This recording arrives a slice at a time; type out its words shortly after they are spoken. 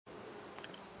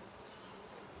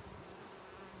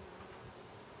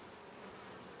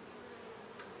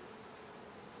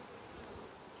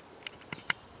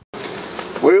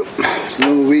Well, it's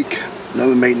another week,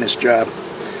 another maintenance job.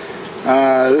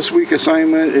 This week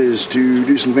assignment is to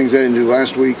do some things I didn't do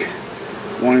last week.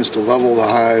 One is to level the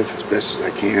hive as best as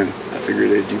I can. I figured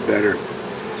they'd do better.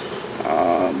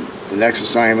 The next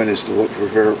assignment is to look for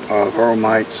varroa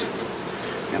mites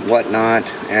and whatnot.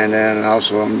 And then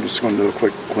also I'm just going to do a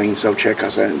quick clean cell check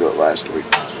because I didn't do it last week.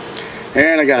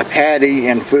 And I got a patty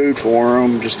and food for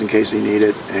them just in case they need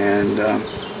it. And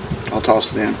I'll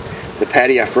toss it in. The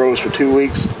patty I froze for 2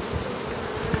 weeks.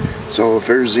 So if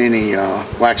there's any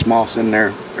wax moths in there,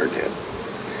 they're dead.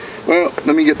 Well,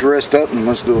 let me get the rest up and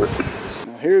let's do it.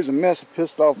 Now here's a mess of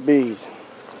pissed off bees.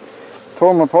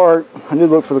 Tore them apart. I did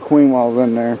look for the queen while I was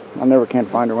in there. I never can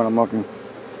find her when I'm looking.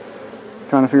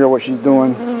 Trying to figure out what she's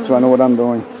doing so I know what I'm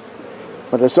doing.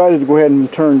 But I decided to go ahead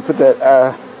and put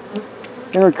that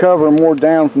inner cover more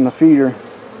down from the feeder.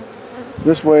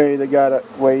 This way they got it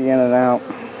way in and out.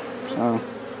 So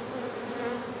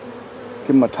give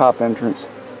them a top entrance,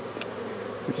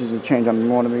 which is a change I'm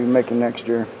going to be making next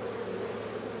year.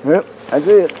 Yep, that's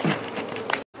it.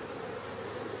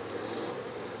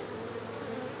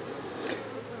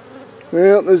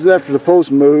 Well, this is after the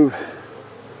post move.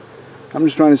 I'm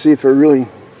just trying to see if they're really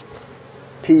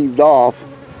peeved off.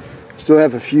 Still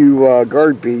have a few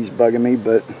guard bees bugging me,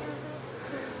 but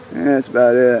that's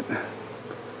about it.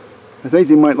 I think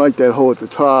they might like that hole at the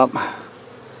top.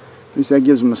 At least that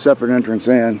gives them a separate entrance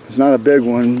in. It's not a big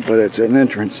one, but it's an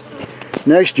entrance.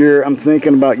 Next year, I'm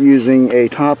thinking about using a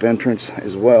top entrance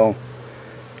as well.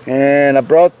 And I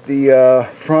brought the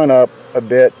front up a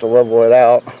bit to level it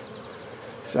out.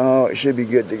 So it should be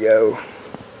good to go.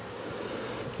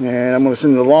 And I'm going to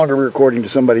send the longer recording to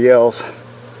somebody else,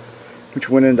 which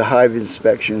went into hive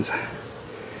inspections.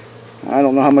 I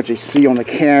don't know how much they see on the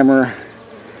camera.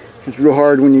 It's real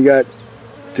hard when you got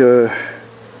to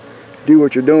do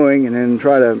what you're doing and then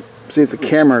try to see if the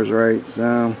camera's right.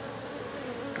 So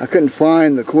I couldn't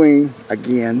find the queen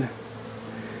again,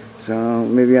 so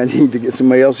maybe I need to get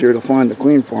somebody else here to find the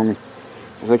queen for me,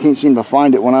 because I can't seem to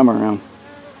find it when I'm around.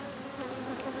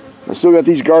 I still got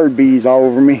these guard bees all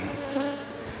over me.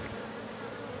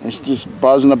 It's just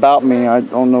buzzing about me. I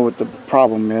don't know what the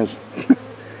problem is.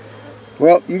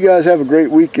 Well, you guys have a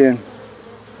great weekend.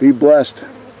 Be blessed.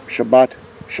 Shabbat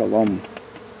Shalom.